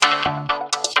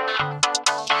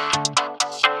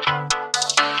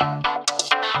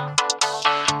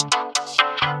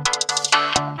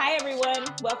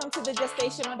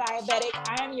Conversational Diabetic.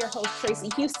 I am your host, Tracy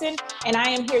Houston, and I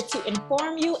am here to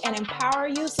inform you and empower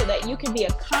you so that you can be a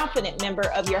confident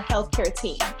member of your healthcare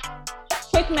team.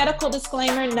 Quick medical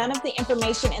disclaimer, none of the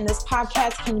information in this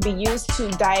podcast can be used to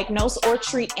diagnose or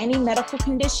treat any medical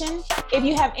condition. If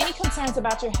you have any concerns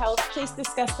about your health, please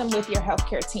discuss them with your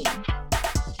healthcare team.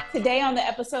 Today on the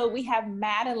episode, we have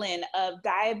Madeline of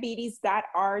diabetes.rd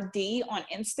on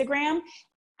Instagram.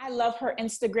 I love her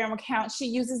Instagram account. She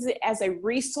uses it as a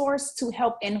resource to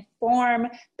help inform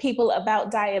people about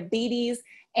diabetes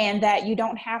and that you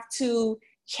don't have to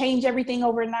change everything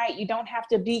overnight. You don't have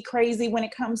to be crazy when it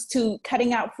comes to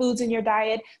cutting out foods in your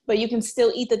diet, but you can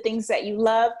still eat the things that you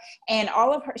love. And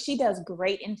she does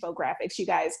great infographics, you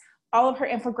guys. All of her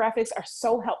infographics are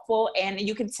so helpful, and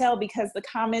you can tell because the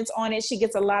comments on it, she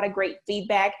gets a lot of great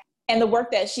feedback, and the work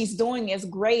that she's doing is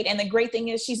great. And the great thing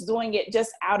is she's doing it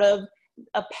just out of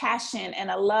a passion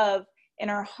and a love in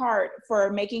her heart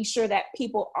for making sure that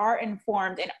people are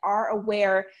informed and are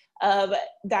aware of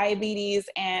diabetes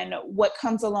and what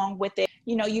comes along with it.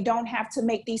 You know, you don't have to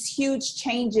make these huge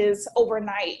changes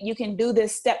overnight. You can do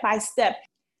this step by step.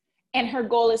 And her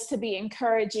goal is to be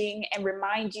encouraging and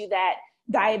remind you that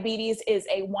diabetes is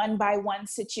a one-by-one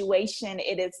situation.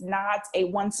 It is not a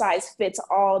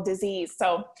one-size-fits-all disease.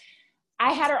 So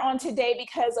I had her on today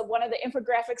because of one of the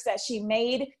infographics that she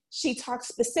made. She talks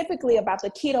specifically about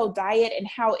the keto diet and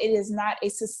how it is not a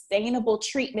sustainable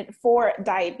treatment for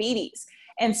diabetes.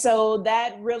 And so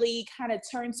that really kind of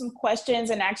turned some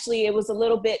questions, and actually it was a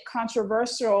little bit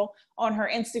controversial on her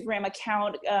Instagram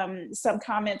account, some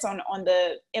comments on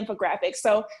the infographic.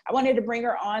 So I wanted to bring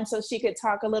her on so she could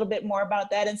talk a little bit more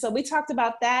about that. And so we talked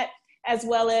about that, as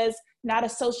well as not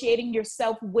associating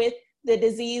yourself with the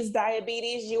disease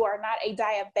diabetes. You are not a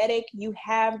diabetic, you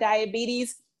have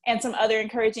diabetes, and some other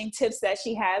encouraging tips that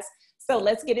she has. So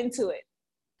let's get into it.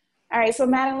 All right, so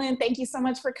Madeline, thank you so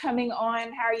much for coming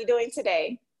on. How are you doing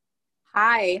today?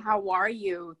 Hi, how are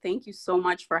you? Thank you so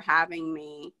much for having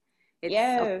me. It's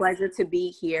a pleasure to be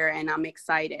here, and I'm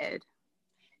excited.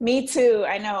 Me too.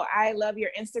 I know. I love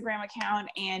your Instagram account,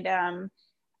 and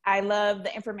I love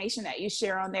the information that you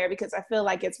share on there because I feel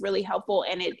like it's really helpful,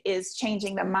 and it is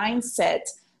changing the mindset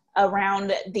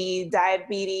around the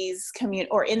diabetes community,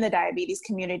 or in the diabetes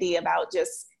community, about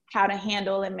just how to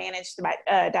handle and manage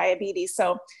diabetes.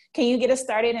 So can you get us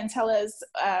started and tell us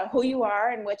who you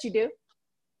are and what you do?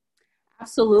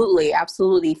 Absolutely.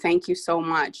 Absolutely. Thank you so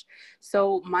much.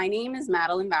 So my name is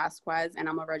Madeline Vasquez, and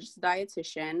I'm a registered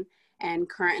dietitian. And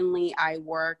currently I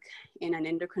work in an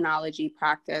endocrinology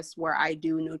practice where I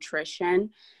do nutrition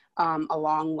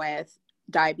along with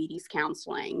diabetes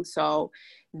counseling. So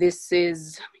this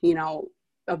is,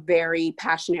 a very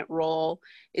passionate role.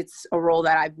 It's a role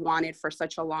that I've wanted for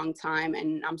such a long time.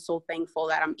 And I'm so thankful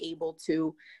that I'm able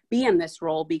to be in this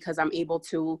role because I'm able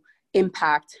to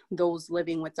impact those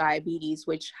living with diabetes,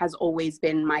 which has always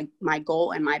been my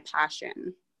goal and my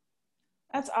passion.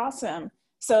 That's awesome.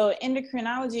 So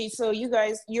endocrinology, so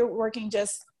you're working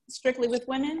just strictly with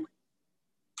women?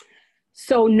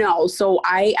 So no, so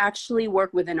I actually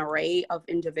work with an array of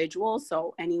individuals.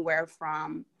 So anywhere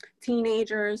from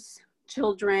teenagers,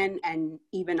 children, and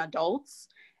even adults,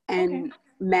 and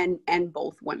men and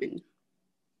both women.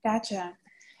 Gotcha.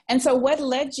 And so what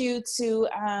led you to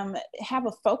have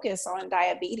a focus on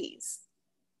diabetes?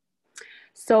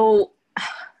 So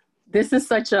this is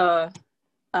such a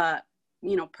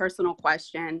personal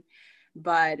question,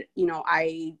 but,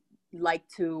 I like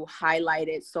to highlight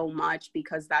it so much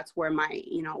because that's where my,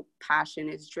 passion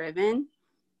is driven.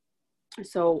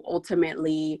 So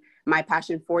ultimately, my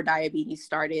passion for diabetes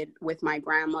started with my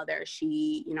grandmother.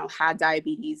 She, had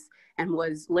diabetes and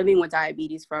was living with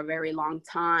diabetes for a very long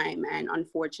time. And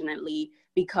unfortunately,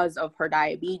 because of her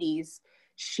diabetes,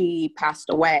 she passed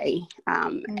away.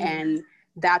 And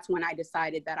that's when I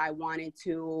decided that I wanted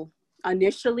to,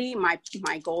 initially, my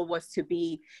goal was to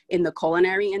be in the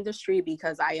culinary industry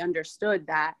because I understood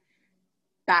that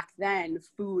back then,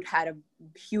 food had a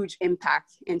huge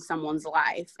impact in someone's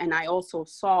life. And I also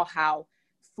saw how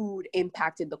food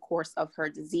impacted the course of her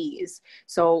disease.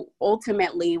 So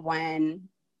ultimately, when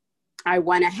I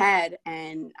went ahead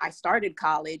and I started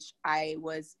college, I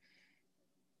was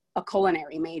a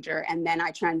culinary major. And then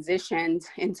I transitioned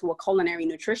into a culinary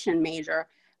nutrition major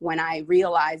when I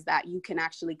realized that you can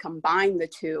actually combine the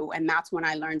two. And that's when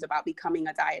I learned about becoming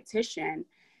a dietitian.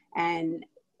 And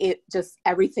it just,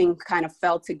 everything kind of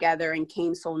fell together and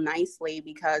came so nicely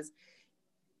because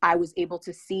I was able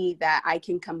to see that I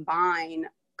can combine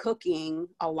cooking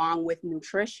along with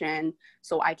nutrition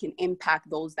so I can impact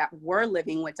those that were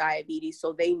living with diabetes.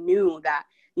 So they knew that,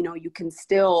 you can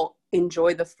still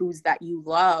enjoy the foods that you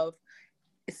love,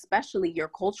 especially your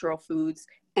cultural foods,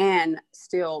 and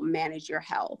still manage your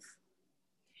health.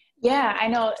 Yeah, I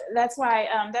know. That's why,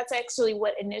 that's actually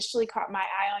what initially caught my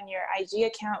eye on your IG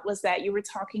account, was that you were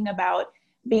talking about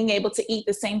being able to eat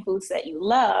the same foods that you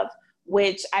love,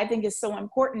 which I think is so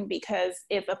important, because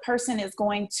if a person is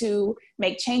going to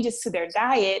make changes to their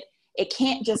diet, it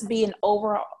can't just be an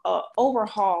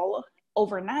overhaul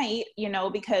overnight, you know,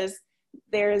 because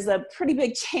there's a pretty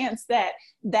big chance that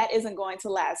that isn't going to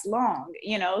last long,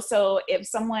 you know. So if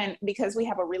someone, because we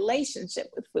have a relationship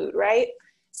with food, right?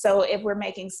 So if we're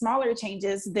making smaller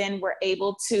changes, then we're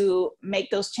able to make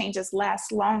those changes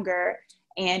last longer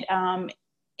and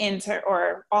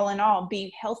or all in all,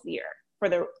 be healthier for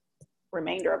the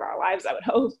remainder of our lives, I would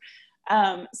hope.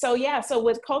 So yeah, so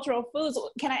with cultural foods,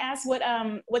 can I ask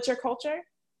what's your culture?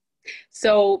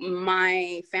 So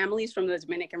my family's from the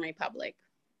Dominican Republic.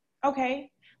 Okay.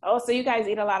 Oh, so you guys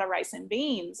eat a lot of rice and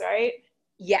beans, right?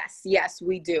 Yes,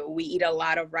 we do. We eat a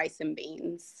lot of rice and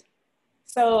beans.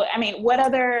 So, I mean, what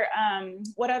other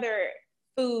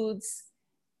foods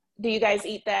do you guys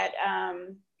eat that,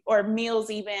 or meals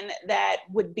even, that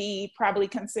would be probably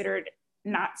considered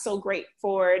not so great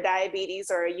for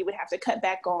diabetes, or you would have to cut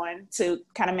back on to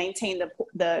kind of maintain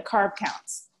the carb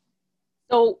counts?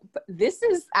 So this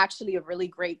is actually a really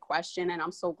great question, and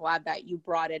I'm so glad that you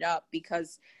brought it up,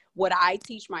 because what I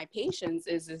teach my patients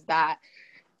is that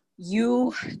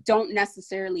you don't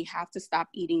necessarily have to stop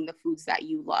eating the foods that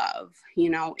you love, you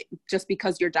know, just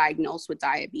because you're diagnosed with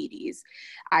diabetes.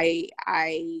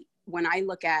 When I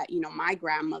look at, you know, my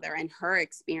grandmother and her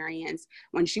experience,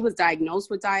 when she was diagnosed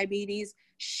with diabetes,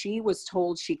 she was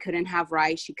told she couldn't have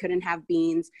rice, she couldn't have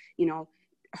beans. You know,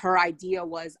 her idea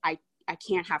was, I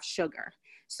can't have sugar.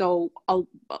 So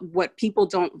what people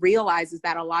don't realize is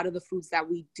that a lot of the foods that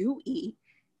we do eat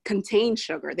contain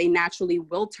sugar. They naturally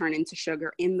will turn into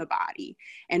sugar in the body.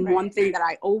 And Right. One thing that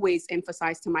I always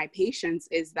emphasize to my patients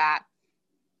is that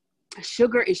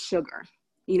sugar is sugar.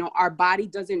 You know, our body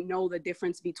doesn't know the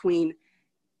difference between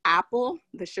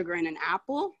the sugar in an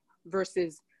apple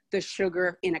versus the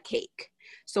sugar in a cake.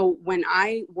 So when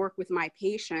I work with my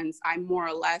patients, I more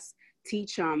or less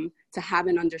teach them to have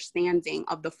an understanding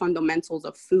of the fundamentals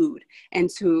of food, and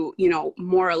to, you know,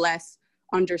 more or less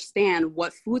understand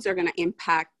what foods are going to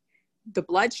impact the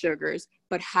blood sugars,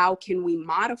 but how can we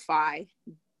modify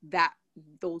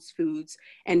those foods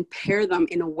and pair them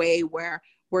in a way where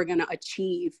we're going to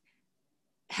achieve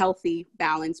healthy,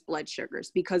 balanced blood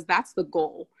sugars, because that's the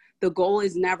goal. The goal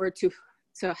is never to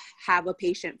have a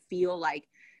patient feel like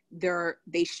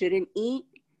they shouldn't eat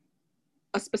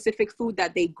a specific food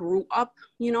that they grew up,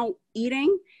 you know,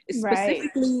 eating. Right.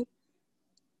 Specifically,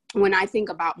 when I think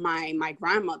about my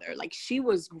grandmother, like, she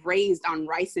was raised on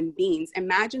rice and beans.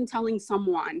 Imagine telling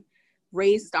someone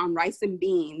raised on rice and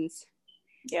beans,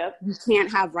 Yep. you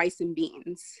can't have rice and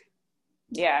beans.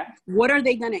 Yeah. What are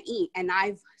they going to eat? And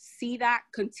I see that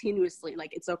continuously.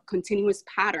 Like, it's a continuous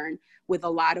pattern with a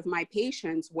lot of my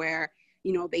patients where,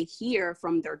 you know, they hear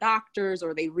from their doctors,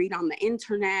 or they read on the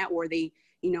internet, or they,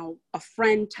 you know, a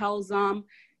friend tells them,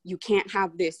 you can't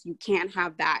have this, you can't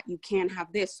have that, you can't have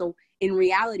this. So in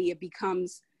reality, it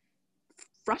becomes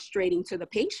frustrating to the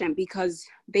patient, because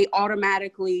they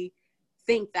automatically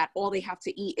think that all they have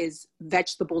to eat is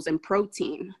vegetables and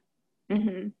protein.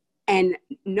 Mm-hmm. And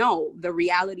no, the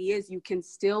reality is you can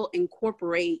still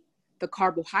incorporate the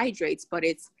carbohydrates, but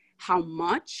it's how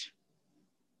much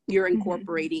you're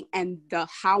incorporating, mm-hmm. and the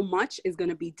how much is going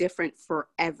to be different for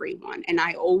everyone. And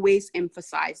I always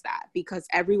emphasize that, because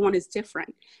everyone is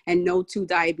different and no two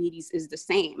diabetes is the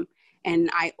same. And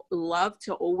I love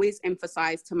to always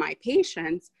emphasize to my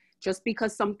patients, just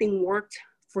because something worked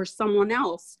for someone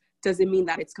else doesn't mean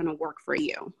that it's going to work for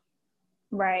you.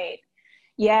 Right.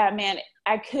 Yeah, man,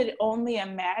 I could only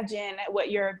imagine what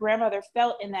your grandmother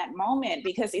felt in that moment,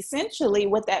 because essentially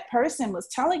what that person was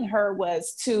telling her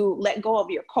was to let go of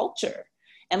your culture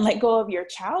and let go of your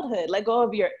childhood, let go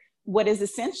of what is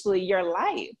essentially your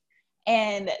life.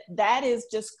 And that is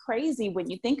just crazy when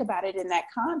you think about it in that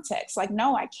context. Like,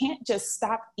 no, I can't just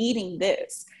stop eating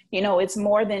this. You know, it's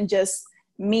more than just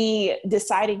me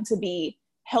deciding to be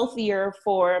healthier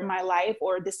for my life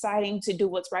or deciding to do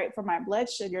what's right for my blood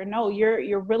sugar. No,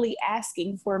 you're really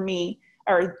asking for me,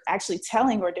 or actually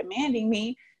telling or demanding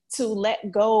me to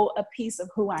let go a piece of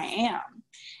who I am.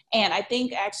 And I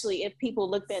think actually if people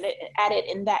looked at it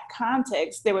in that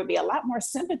context, there would be a lot more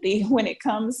sympathy when it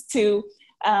comes to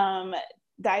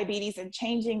diabetes and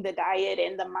changing the diet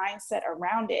and the mindset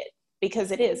around it,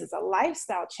 because it's a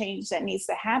lifestyle change that needs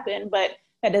to happen, but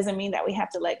that doesn't mean that we have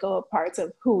to let go of parts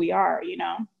of who we are, you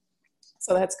know?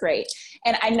 So that's great.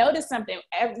 And I noticed something.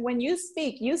 When you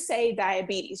speak, you say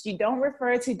diabetes. You don't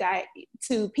refer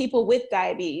to people with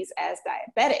diabetes as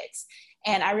diabetics.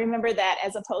 And I remember that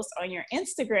as a post on your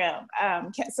Instagram.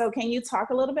 So can you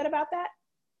talk a little bit about that?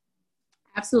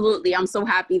 Absolutely. I'm so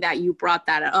happy that you brought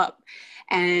that up.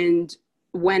 And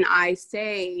when I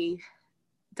say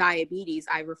diabetes,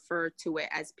 I refer to it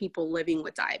as people living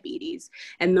with diabetes.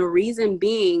 And the reason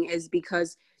being is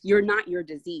because you're not your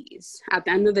disease. At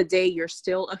the end of the day, you're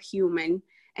still a human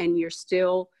and you're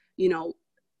still,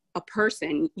 a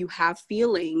person. You have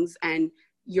feelings and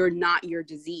you're not your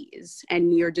disease,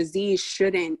 and your disease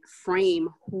shouldn't frame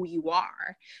who you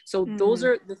are. So those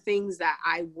are the things that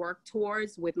I work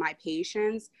towards with my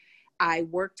patients. I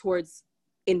work towards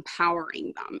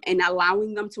empowering them and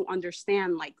allowing them to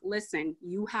understand, like, listen,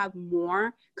 you have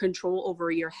more control over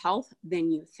your health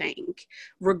than you think.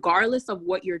 Regardless of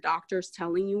what your doctor's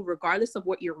telling you, regardless of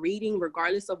what you're reading,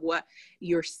 regardless of what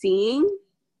you're seeing,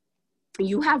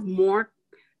 you have more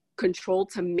control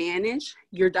to manage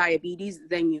your diabetes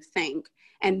than you think.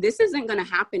 And this isn't going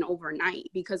to happen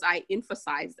overnight, because I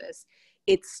emphasize this.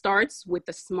 It starts with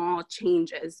the small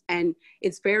changes, and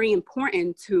it's very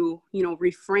important to,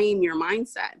 reframe your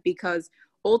mindset, because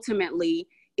ultimately,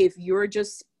 if you're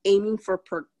just aiming for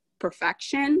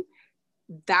perfection,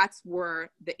 that's where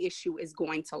the issue is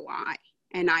going to lie.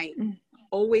 And I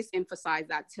always emphasize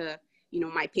that to,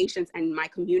 my patients and my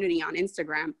community on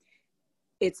Instagram.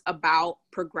 It's about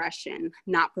progression,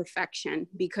 not perfection,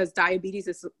 because diabetes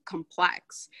is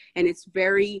complex and it's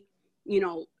very,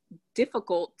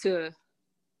 difficult to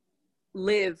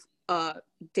live a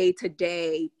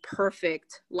day-to-day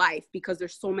perfect life, because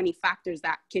there's so many factors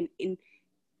that can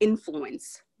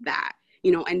influence that,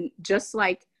 and just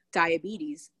like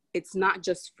diabetes, it's not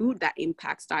just food that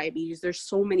impacts diabetes. There's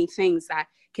so many things that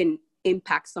can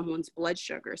impact someone's blood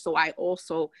sugar. So I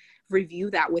also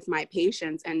review that with my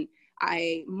patients, and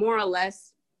I more or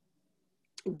less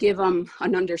give them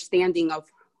an understanding of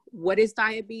what is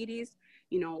diabetes,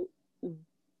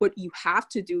 what you have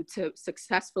to do to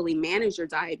successfully manage your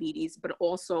diabetes, but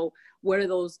also what are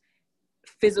those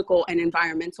physical and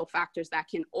environmental factors that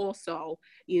can also,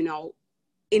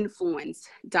 influence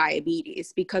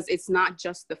diabetes, because it's not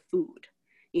just the food.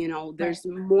 There's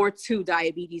more to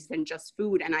diabetes than just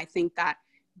food. And I think that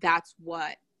that's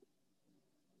what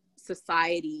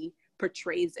society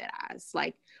portrays it as,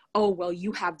 like, oh, well,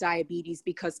 you have diabetes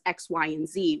because X, Y, and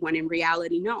Z, when in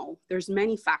reality, no, there's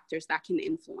many factors that can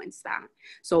influence that.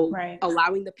 So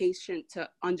allowing the patient to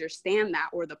understand that,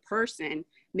 or the person,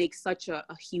 makes such a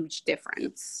huge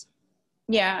difference.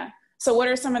 Yeah. So what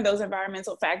are some of those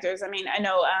environmental factors? I mean, I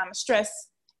know stress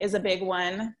is a big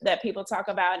one that people talk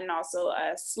about, and also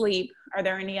sleep. Are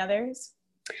there any others?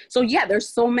 So yeah, there's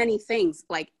so many things.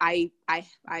 Like I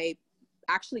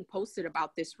actually posted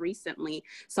about this recently.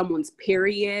 Someone's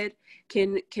period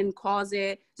can cause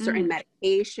it. Certain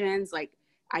medications, like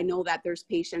I know that there's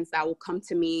patients that will come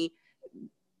to me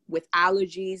with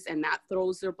allergies, and that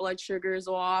throws their blood sugars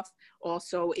off.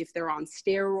 Also, if they're on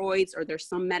steroids, or there's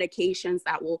some medications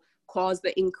that will cause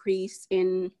the increase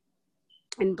in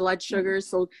blood sugars.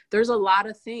 So there's a lot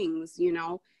of things,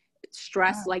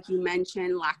 stress, like you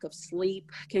mentioned, lack of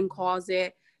sleep can cause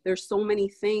it. There's so many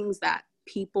things that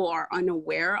people are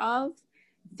unaware of,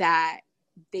 that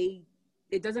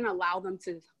it doesn't allow them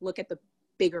to look at the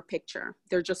bigger picture.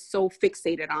 They're just so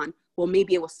fixated on, well,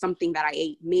 maybe it was something that I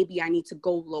ate. Maybe I need to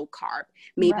go low carb.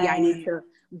 Maybe I need to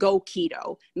go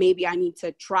keto. Maybe I need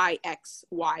to try X,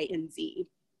 Y, and Z.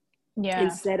 Yeah.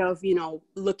 Instead of,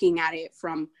 looking at it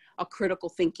from a critical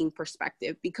thinking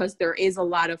perspective, because there is a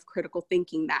lot of critical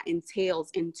thinking that entails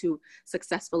into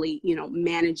successfully,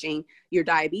 managing your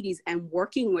diabetes and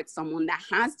working with someone that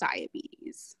has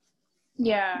diabetes.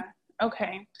 Yeah.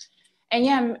 Okay. And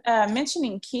yeah,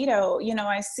 mentioning keto,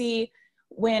 I see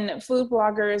when food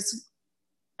bloggers,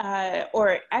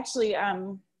 or actually,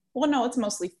 well, no, it's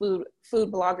mostly food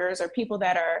bloggers, or people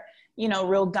that are,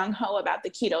 real gung-ho about the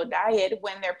keto diet,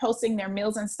 when they're posting their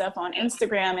meals and stuff on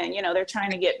Instagram, and, they're trying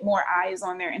to get more eyes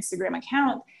on their Instagram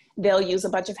account, they'll use a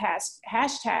bunch of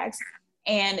hashtags.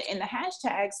 And in the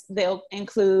hashtags, they'll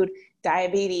include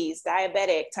diabetes,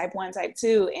 diabetic, type 1, type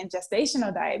 2, and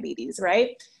gestational diabetes,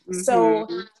 right? So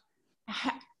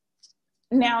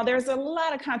now there's a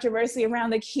lot of controversy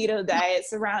around the keto diet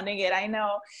surrounding it, I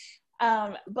know.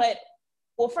 But,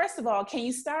 well, first of all, can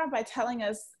you start by telling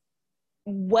us,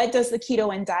 what does the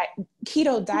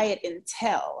keto diet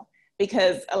entail?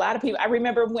 Because a lot of people, I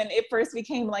remember when it first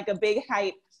became like a big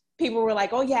hype, people were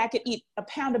like, oh yeah, I could eat a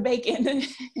pound of bacon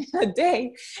a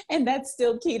day and that's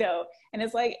still keto. And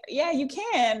it's like, yeah, you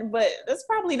can, but that's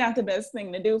probably not the best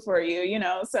thing to do for you, you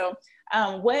know? So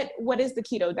what is the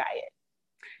keto diet?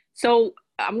 So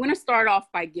I'm going to start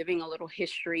off by giving a little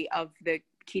history of the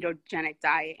ketogenic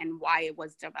diet and why it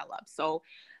was developed. So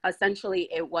essentially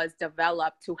it was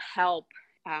developed to help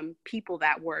people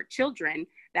that were children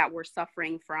that were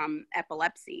suffering from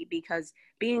epilepsy, because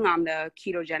being on the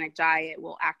ketogenic diet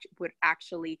would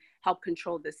actually help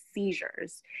control the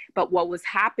seizures. But what was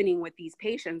happening with these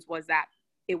patients was that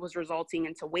it was resulting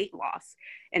into weight loss.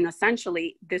 And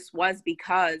essentially this was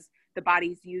because the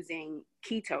body's using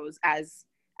ketos as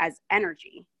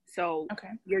energy. So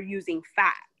you're using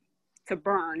fat to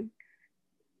burn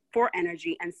for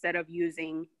energy instead of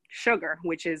using sugar,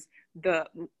 which is the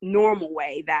normal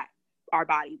way that our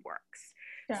body works.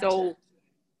 Gotcha. So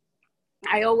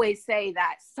I always say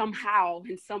that somehow,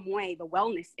 in some way, the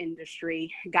wellness industry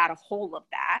got a hold of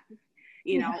that,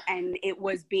 you know, and it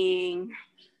was being,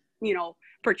 you know,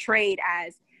 portrayed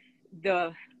as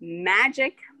the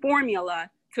magic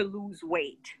formula to lose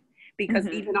weight, because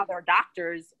even other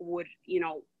doctors would, you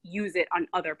know, use it on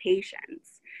other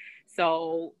patients.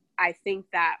 So I think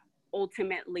that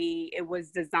ultimately it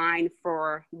was designed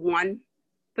for one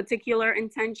particular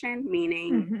intention,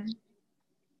 meaning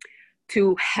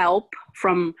to help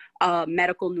from a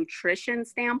medical nutrition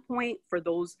standpoint for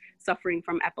those suffering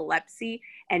from epilepsy.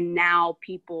 And now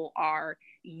people are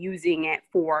using it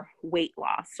for weight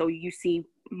loss. So you see,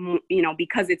 you know,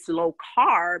 because it's low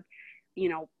carb, you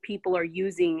know, people are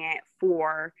using it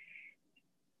for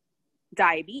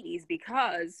diabetes,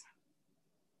 because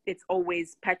it's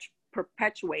always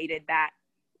perpetuated that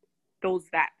those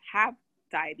that have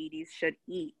diabetes should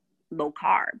eat low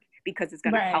carb because it's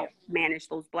going to help manage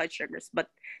those blood sugars. But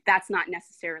that's not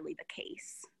necessarily the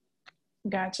case.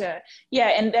 Gotcha.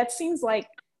 Yeah. And that seems like,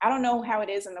 I don't know how it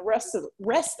is in the rest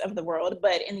of the world,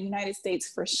 but in the United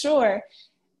States for sure,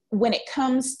 when it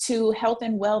comes to health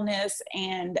and wellness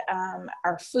and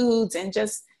our foods and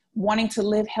just wanting to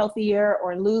live healthier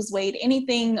or lose weight,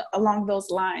 anything along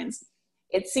those lines,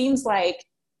 it seems like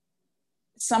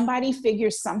somebody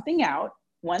figures something out,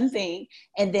 one thing,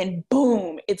 and then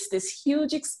boom, it's this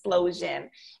huge explosion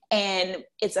and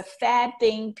it's a fad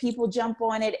thing. People jump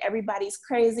on it. Everybody's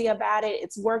crazy about it.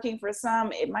 It's working for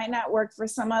some. It might not work for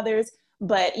some others,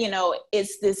 but you know,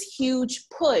 it's this huge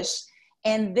push.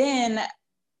 And then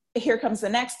here comes the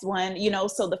next one, you know,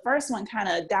 so the first one kind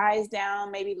of dies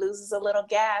down, maybe loses a little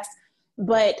gas,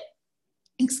 but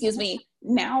excuse me,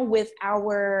 now with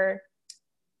our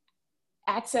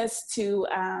access to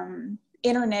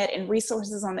internet and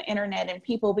resources on the internet and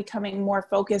people becoming more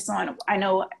focused on, I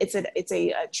know it's a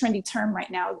trendy term right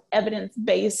now,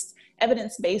 evidence-based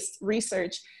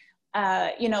research,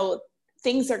 you know,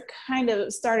 things are kind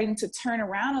of starting to turn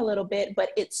around a little bit, but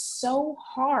it's so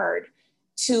hard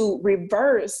to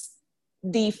reverse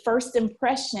the first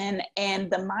impression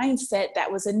and the mindset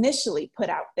that was initially put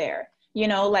out there. You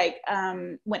know, like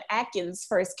when Atkins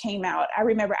first came out, I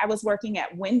remember I was working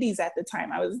at Wendy's at the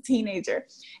time. I was a teenager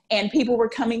and people were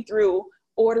coming through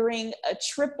ordering a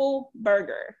triple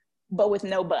burger, but with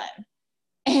no bun.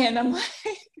 And I'm like,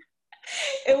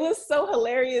 it was so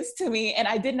hilarious to me. And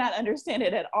I did not understand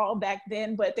it at all back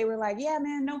then, but they were like, yeah,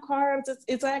 man, no carbs.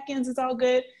 It's Atkins. It's all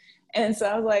good. And so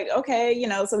I was like, okay, you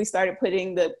know, so we started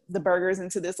putting the burgers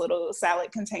into this little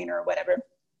salad container or whatever,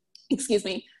 excuse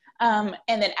me. And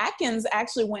then Atkins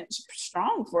actually went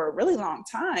strong for a really long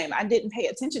time. I didn't pay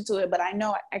attention to it, but I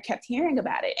know I kept hearing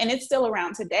about it and it's still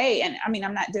around today. And I mean,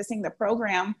 I'm not dissing the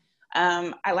program.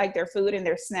 I like their food and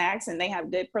their snacks and they have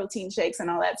good protein shakes and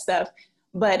all that stuff.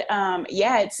 But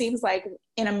yeah, it seems like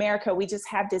in America, we just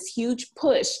have this huge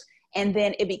push and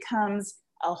then it becomes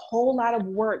a whole lot of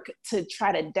work to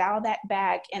try to dial that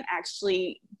back and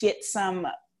actually get some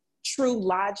true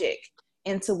logic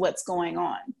into what's going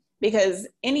on. Because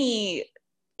any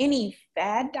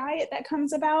fad diet that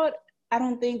comes about, I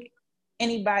don't think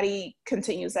anybody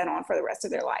continues that on for the rest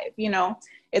of their life. You know,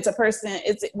 it's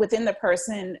within the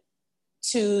person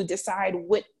to decide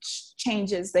which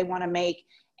changes they want to make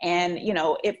and, you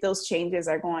know, if those changes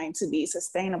are going to be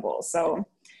sustainable. So,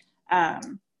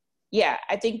 yeah,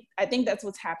 I think that's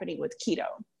what's happening with keto.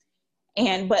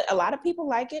 But a lot of people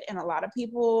like it and a lot of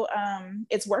people,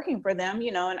 it's working for them,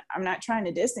 you know, and I'm not trying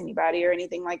to diss anybody or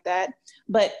anything like that,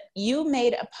 but you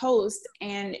made a post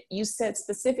and you said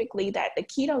specifically that the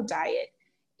keto diet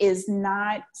is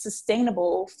not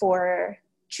sustainable for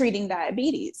treating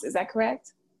diabetes. Is that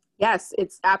correct? Yes,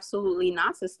 it's absolutely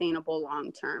not sustainable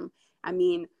long-term. I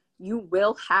mean, you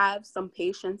will have some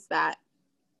patients that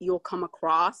you'll come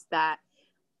across that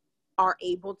are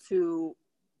able to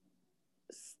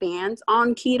stand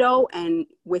on keto and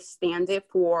withstand it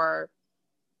for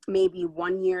maybe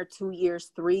 1 year, 2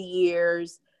 years, 3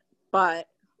 years, but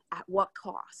at what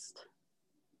cost?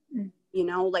 You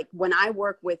know, like when I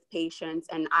work with patients,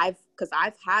 and because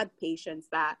I've had patients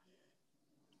that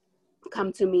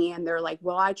come to me and they're like,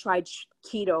 well, I tried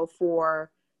keto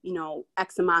for, you know,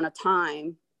 X amount of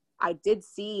time. I did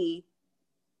see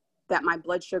that my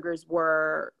blood sugars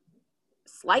were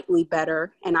slightly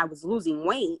better and I was losing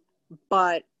weight,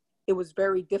 but it was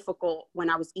very difficult when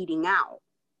I was eating out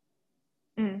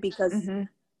because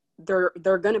there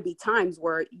are going to be times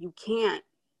where you can't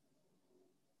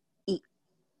eat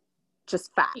just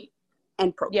fat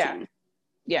and protein.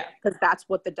 Yeah. Because that's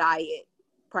what the diet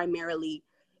primarily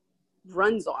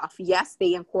runs off. Yes,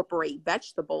 they incorporate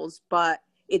vegetables, but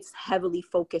it's heavily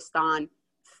focused on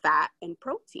fat and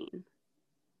protein.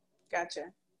 Gotcha.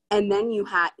 And then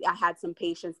I had some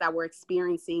patients that were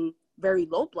experiencing very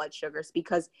low blood sugars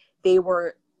because they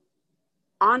were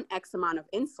on X amount of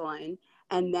insulin,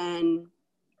 and then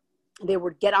they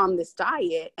would get on this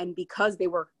diet, and because they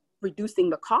were reducing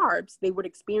the carbs, they would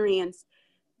experience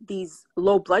these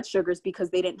low blood sugars because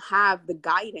they didn't have the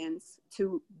guidance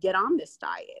to get on this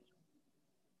diet.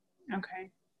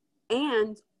 Okay.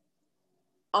 And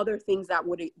other things that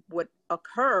would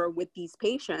occur with these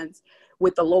patients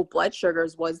with the low blood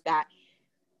sugars was that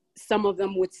some of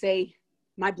them would say,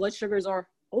 my blood sugars are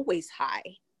always high.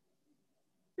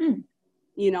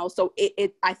 You know, so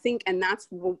I think, and that's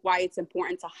why it's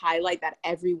important to highlight that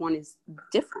everyone is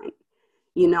different,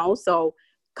 you know. So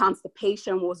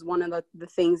constipation was one of the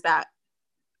things that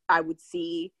I would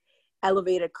see.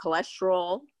 Elevated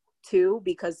cholesterol too,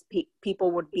 because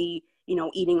people would be, you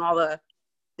know, eating all the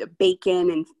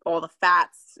bacon and all the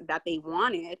fats that they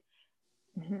wanted.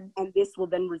 And this will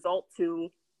then result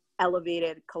to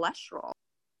elevated cholesterol.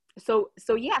 So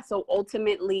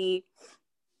ultimately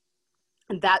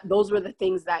those were the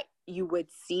things that you would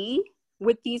see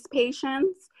with these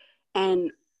patients. And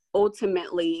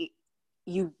ultimately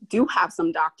you do have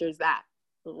some doctors that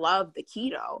love the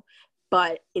keto,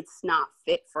 but it's not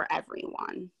fit for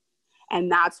everyone.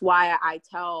 And that's why I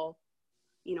tell,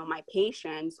 you know, my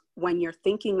patients, when you're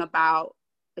thinking about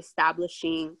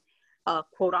establishing a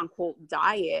quote unquote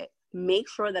diet, make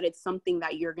sure that it's something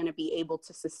that you're going to be able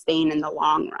to sustain in the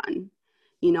long run.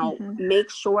 You know, make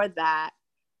sure that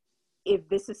if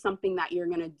this is something that you're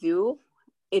going to do,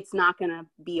 it's not going to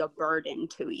be a burden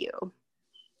to you.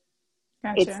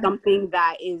 Gotcha. It's something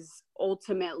that is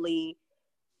ultimately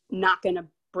not going to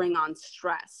bring on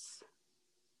stress.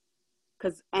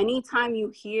 Because anytime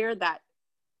you hear that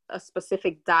a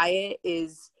specific diet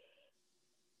is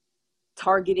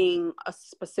targeting a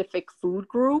specific food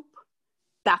group,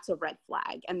 that's a red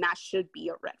flag. And that should be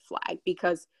a red flag,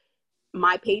 because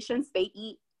my patients, they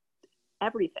eat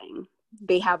everything.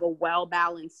 They have a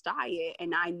well-balanced diet.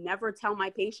 And I never tell my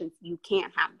patients, you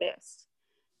can't have this.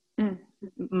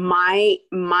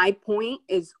 My point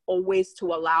is always to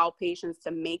allow patients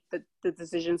to make the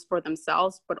decisions for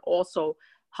themselves, but also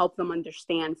help them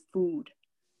understand food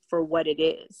for what it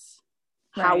is,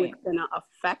 how it's going to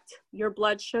affect your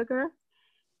blood sugar,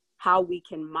 how we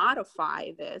can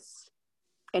modify this,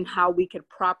 and how we could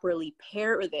properly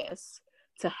pair this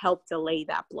to help delay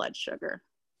that blood sugar.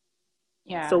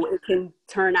 Yeah. So it can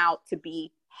turn out to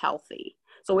be healthy.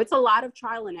 So it's a lot of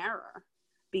trial and error,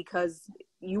 because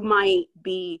you might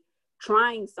be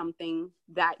trying something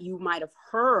that you might have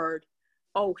heard,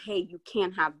 oh, hey, you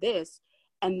can't have this.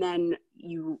 And then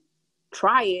you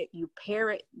try it, you pair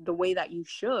it the way that you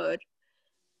should,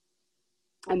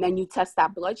 and then you test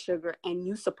that blood sugar and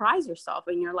you surprise yourself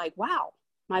and you're like, wow,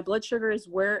 my blood sugar is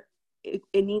where it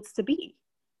needs to be.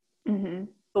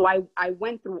 So I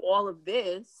went through all of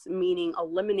this, meaning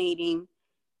eliminating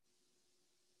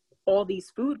all these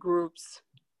food groups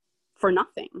for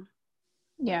nothing.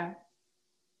 Yeah,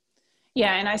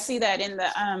 and I see that in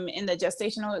the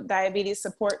gestational diabetes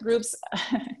support groups.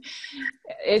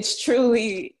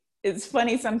 It's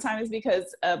funny sometimes,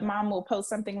 because a mom will post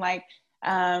something like,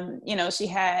 you know, she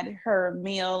had her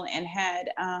meal and had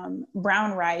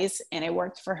brown rice and it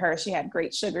worked for her. She had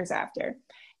great sugars after.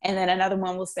 And then another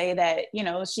one will say that, you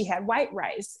know, she had white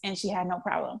rice and she had no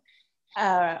problem.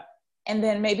 And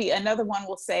then maybe another one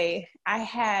will say, I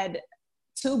had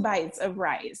 2 bites of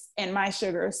rice and my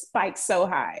sugar spiked so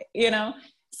high, you know?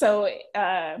 So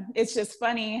it's just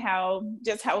funny how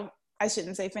I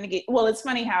shouldn't say finicky. Well, it's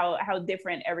funny how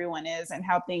different everyone is and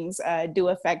how things do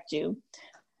affect you.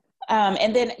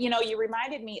 And then, you know, you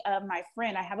reminded me of my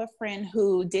friend. I have a friend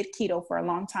who did keto for a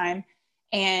long time,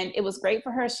 and it was great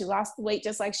for her. She lost the weight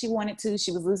just like she wanted to.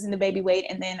 She was losing the baby weight.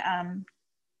 And then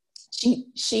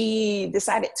she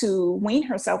decided to wean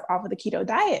herself off of the keto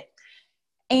diet.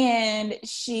 And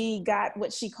she got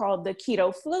what she called the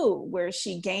keto flu, where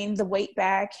she gained the weight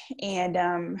back, and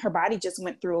her body just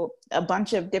went through a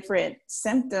bunch of different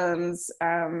symptoms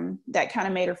that kind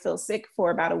of made her feel sick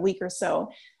for about a week or so.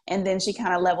 And then she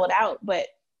kind of leveled out, but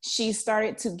she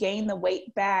started to gain the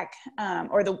weight back,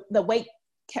 or the weight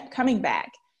kept coming back,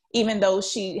 even though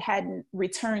she hadn't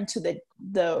returned to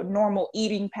the normal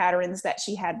eating patterns that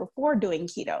she had before doing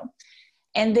keto.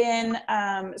 And then,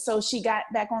 so she got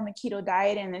back on the keto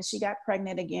diet, and then she got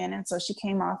pregnant again. And so she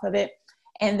came off of it.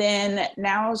 And then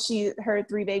now her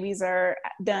 3 babies are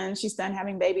done. She's done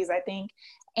having babies, I think.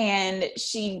 And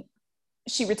she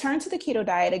returned to the keto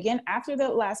diet again after the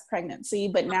last pregnancy,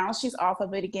 but now she's off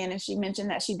of it again. And she mentioned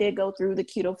that she did go through the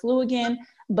keto flu again,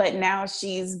 but now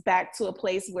she's back to a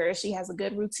place where she has a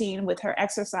good routine with her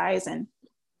exercise and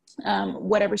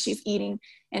whatever she's eating,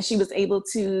 and she was able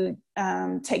to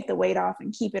take the weight off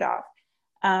and keep it off.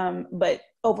 But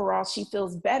overall, she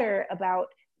feels better about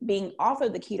being off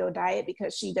of the keto diet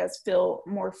because she does feel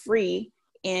more free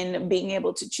in being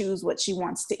able to choose what she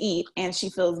wants to eat. And she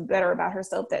feels better about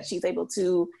herself, that she's able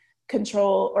to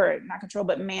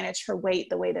but manage her weight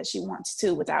the way that she wants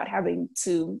to without having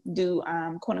to do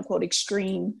quote unquote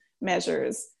extreme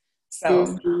measures.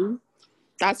 So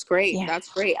That's great. yeah. That's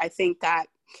great. I think that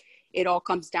it all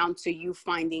comes down to you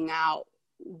finding out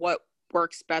what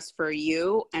works best for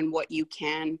you and what you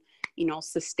can,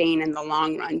 sustain in the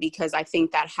long run. Because I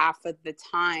think that half of the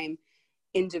time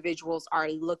individuals are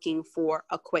looking for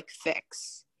a quick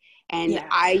fix. And Yeah.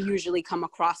 I usually come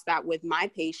across that with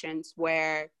my patients,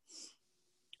 where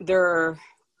they're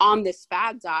on this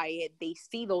fad diet, they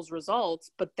see those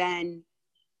results, but then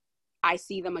I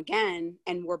see them again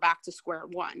and we're back to square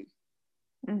one.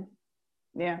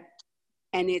 Yeah.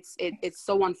 And it's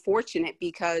so unfortunate,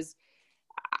 because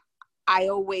I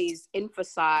always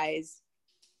emphasize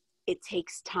it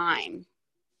takes time.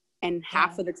 And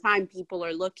half of the time people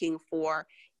are looking for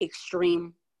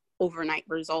extreme overnight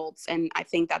results. And I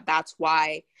think that that's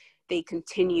why they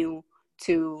continue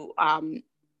to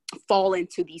fall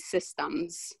into these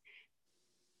systems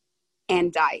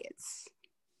and diets.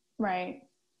 Right.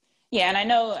 Yeah. And I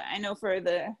know for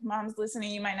the moms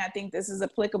listening, you might not think this is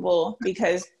applicable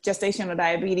because gestational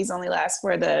diabetes only lasts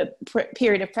for the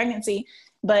period of pregnancy,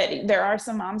 but there are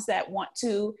some moms that want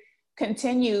to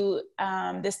continue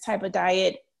this type of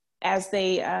diet as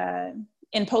they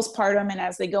in postpartum and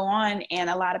as they go on. And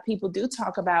a lot of people do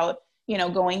talk about,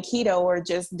 going keto or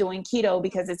just doing keto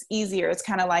because it's easier. It's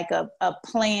kind of like a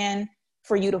plan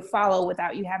for you to follow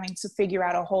without you having to figure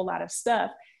out a whole lot of stuff.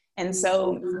 And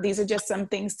so these are just some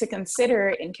things to consider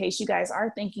in case you guys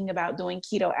are thinking about doing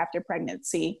keto after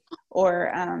pregnancy,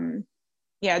 or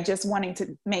just wanting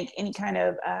to make any kind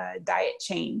of diet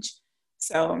change.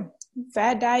 So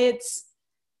fad diets,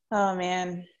 oh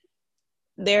man,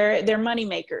 they're money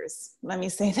makers. Let me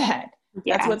say that.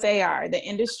 Yeah. That's what they are. The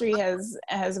industry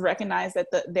has recognized that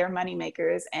they're money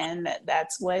makers, and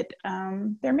that's what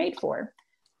they're made for.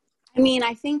 I mean,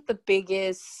 I think the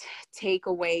biggest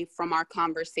takeaway from our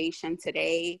conversation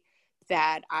today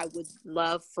that I would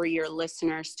love for your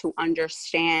listeners to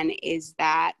understand is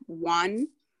that, one,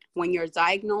 when you're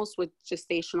diagnosed with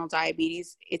gestational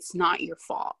diabetes, it's not your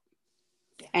fault.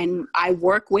 And I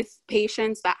work with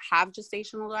patients that have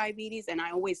gestational diabetes, and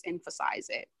I always emphasize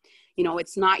it.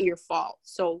 It's not your fault.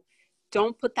 So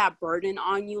don't put that burden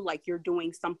on you like you're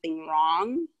doing something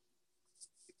wrong,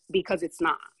 because it's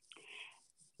not.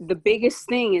 The biggest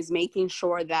thing is making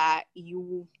sure that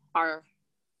you are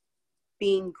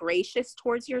being gracious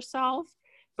towards yourself,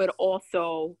 but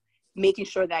also making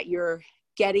sure that you're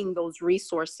getting those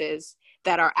resources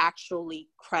that are actually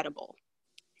credible.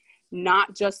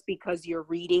 Not just because you're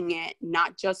reading it,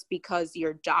 not just because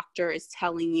your doctor is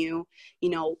telling you,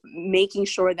 making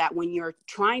sure that when you're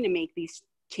trying to make these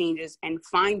changes and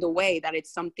find a way, that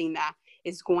it's something that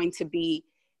is going to be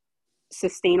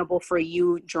sustainable for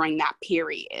you during that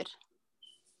period.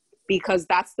 Because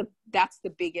that's the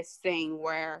biggest thing,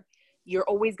 where you're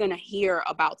always going to hear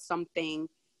about something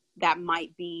that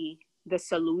might be the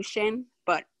solution,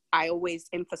 but I always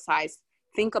emphasize,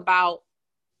 think about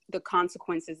the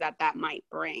consequences that might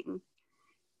bring.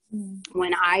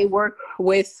 When I work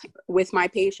with my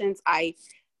patients, I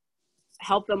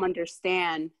help them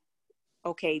understand,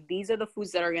 okay, these are the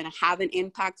foods that are going to have an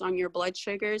impact on your blood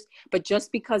sugars, but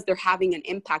just because they're having an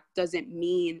impact doesn't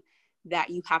mean that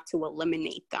you have to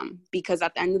eliminate them, because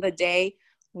at the end of the day,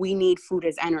 we need food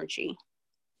as energy.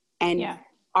 And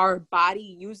our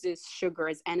body uses sugar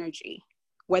as energy,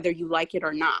 whether you like it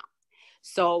or not.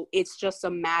 So it's just a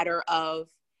matter of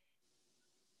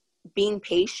being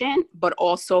patient, but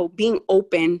also being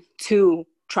open to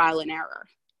trial and error.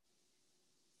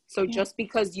 So just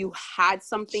because you had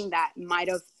something that might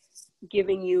have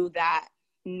given you that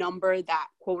number, that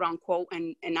quote unquote,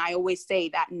 and I always say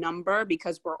that number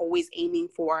because we're always aiming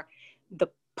for the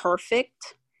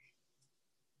perfect.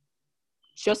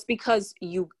 Just because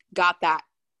you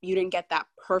didn't get that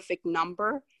perfect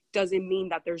number doesn't mean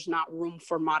that there's not room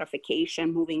for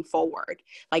modification moving forward.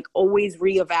 Like always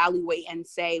reevaluate and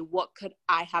say, what could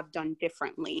I have done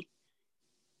differently?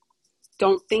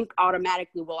 Don't think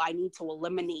automatically, well, I need to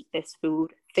eliminate this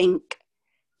food. Think,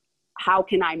 how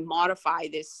can I modify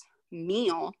this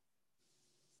meal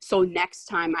so next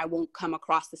time I won't come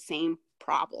across the same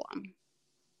problem?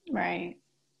 Right.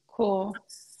 Cool.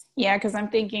 Yeah, because I'm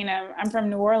thinking I'm from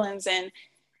New Orleans, and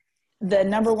the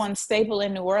number one staple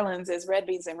in New Orleans is red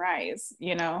beans and rice,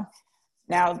 you know.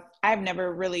 Now, I've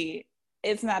never really,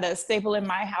 it's not a staple in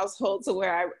my household to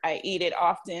where I eat it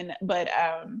often, but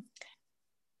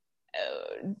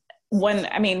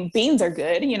beans are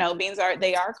good, you know,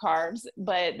 they are carbs,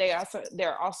 but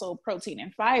they're also protein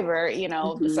and fiber, you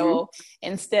know. Mm-hmm. So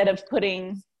instead of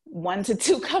putting 1 to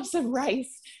 2 cups of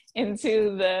rice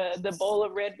into the bowl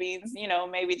of red beans, you know,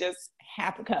 maybe just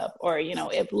half a cup, or, you know,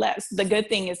 if less. The good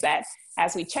thing is that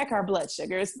as we check our blood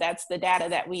sugars, that's the data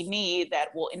that we need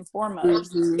that will inform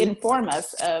us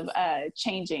of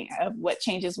of what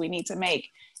changes we need to make.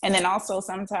 And then also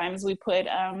sometimes we put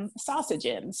sausage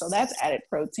in, so that's added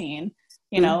protein,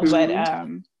 you know.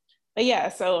 But yeah,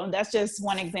 so that's just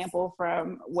one example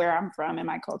from where I'm from in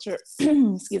my culture.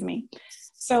 Excuse me.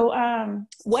 So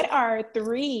what are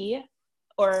 3,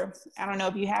 or I don't know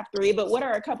if you have 3, but what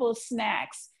are a couple of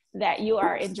snacks that you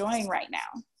are enjoying right now?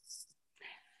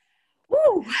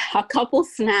 Ooh, a couple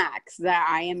snacks that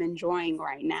I am enjoying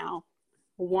right now.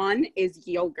 One is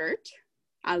yogurt.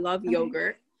 I love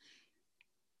yogurt.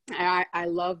 I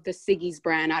love the Siggy's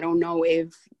brand. I don't know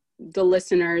if the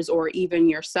listeners or even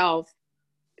yourself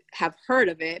have heard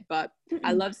of it, but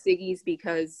I love Siggy's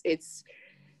because it's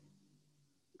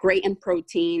great in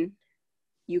protein.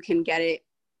 You can get it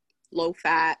low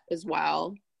fat as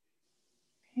well.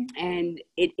 And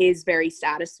it is very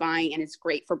satisfying, and it's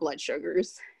great for blood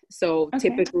sugars. So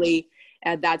typically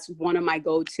that's one of my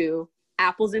go-to.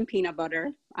 Apples and peanut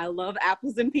butter. I love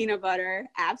apples and peanut butter.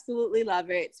 Absolutely love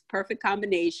it. It's perfect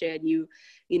combination. You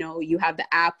know, you have the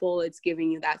apple, it's giving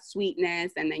you that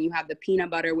sweetness, and then you have the peanut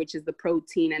butter, which is the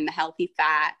protein and the healthy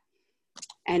fat.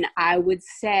 And I would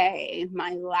say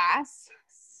my last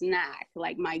snack,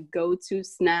 like my go-to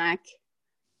snack,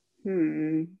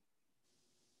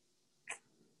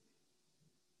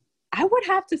 I would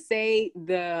have to say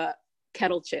the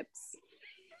kettle chips.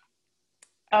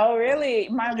 Oh, really?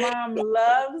 My mom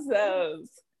loves those.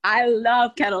 I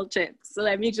love kettle chips. So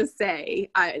let me just say,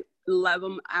 I love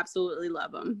them. Absolutely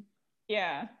love them.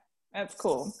 Yeah, that's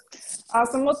cool.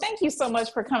 Awesome. Well, thank you so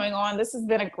much for coming on. This has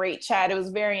been a great chat. It was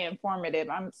very informative.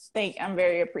 I'm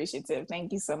very appreciative.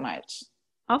 Thank you so much.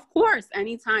 Of course,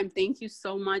 anytime. Thank you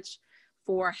so much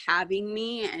for having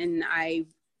me. And I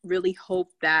really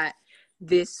hope that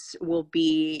this will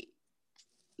be,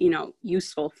 you know,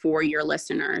 useful for your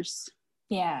listeners.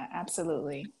 Yeah,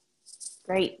 absolutely.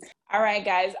 Great. All right,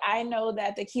 guys. I know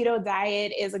that the keto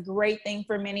diet is a great thing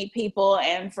for many people.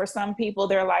 And for some people,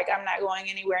 they're like, I'm not going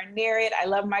anywhere near it. I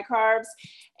love my carbs.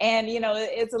 And, you know,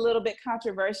 it's a little bit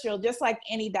controversial, just like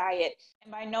any diet.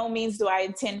 And by no means do I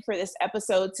intend for this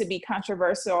episode to be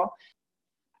controversial.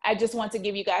 I just want to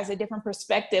give you guys a different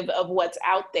perspective of what's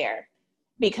out there,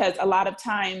 because a lot of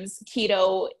times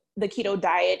the keto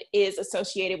diet is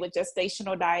associated with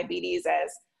gestational diabetes as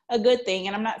a good thing.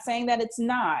 And I'm not saying that it's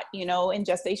not. You know, in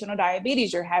gestational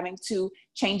diabetes, you're having to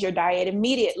change your diet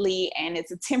immediately, and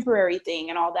it's a temporary thing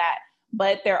and all that.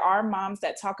 But there are moms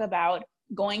that talk about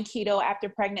going keto after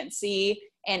pregnancy,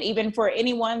 and even for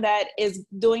anyone that is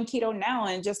doing keto now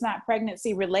and just not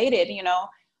pregnancy related, you know,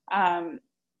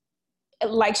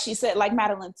 like she said, like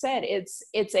Madeline said, it's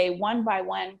a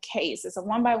 1-by-1 case. It's a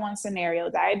 1-by-1 scenario.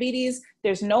 Diabetes,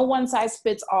 there's no one size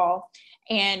fits all.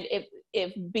 And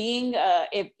if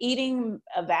eating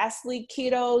a vastly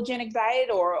ketogenic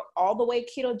diet or all the way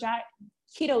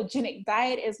ketogenic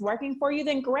diet is working for you,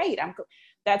 then great.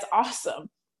 That's awesome.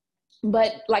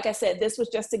 But like I said, this was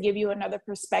just to give you another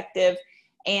perspective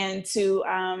and to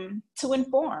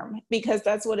inform, because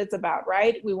that's what it's about,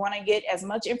 right? We want to get as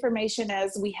much information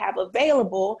as we have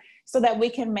available so that we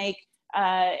can make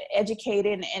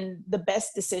educated and the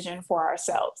best decision for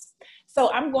ourselves.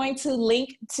 So I'm going to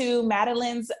link to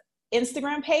Madeline's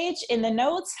Instagram page in the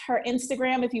notes. Her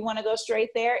Instagram, if you want to go straight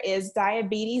there, is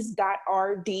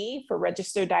diabetes.rd for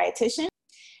registered dietitian.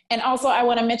 And also I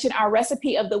want to mention our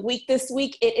recipe of the week this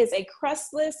week. It is a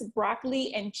crustless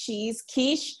broccoli and cheese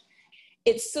quiche.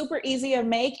 It's super easy to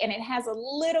make and it has a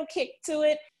little kick to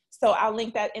it. So I'll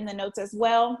link that in the notes as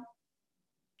well.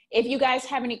 If you guys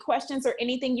have any questions or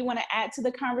anything you want to add to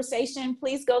the conversation,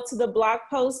 please go to the blog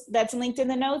post that's linked in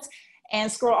the notes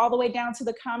and scroll all the way down to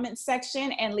the comments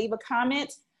section and leave a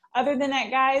comment. Other than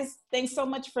that, guys, thanks so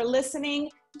much for listening.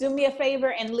 Do me a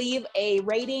favor and leave a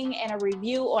rating and a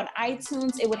review on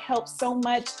iTunes. It would help so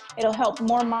much. It'll help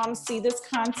more moms see this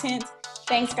content.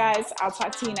 Thanks, guys. I'll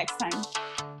talk to you next time.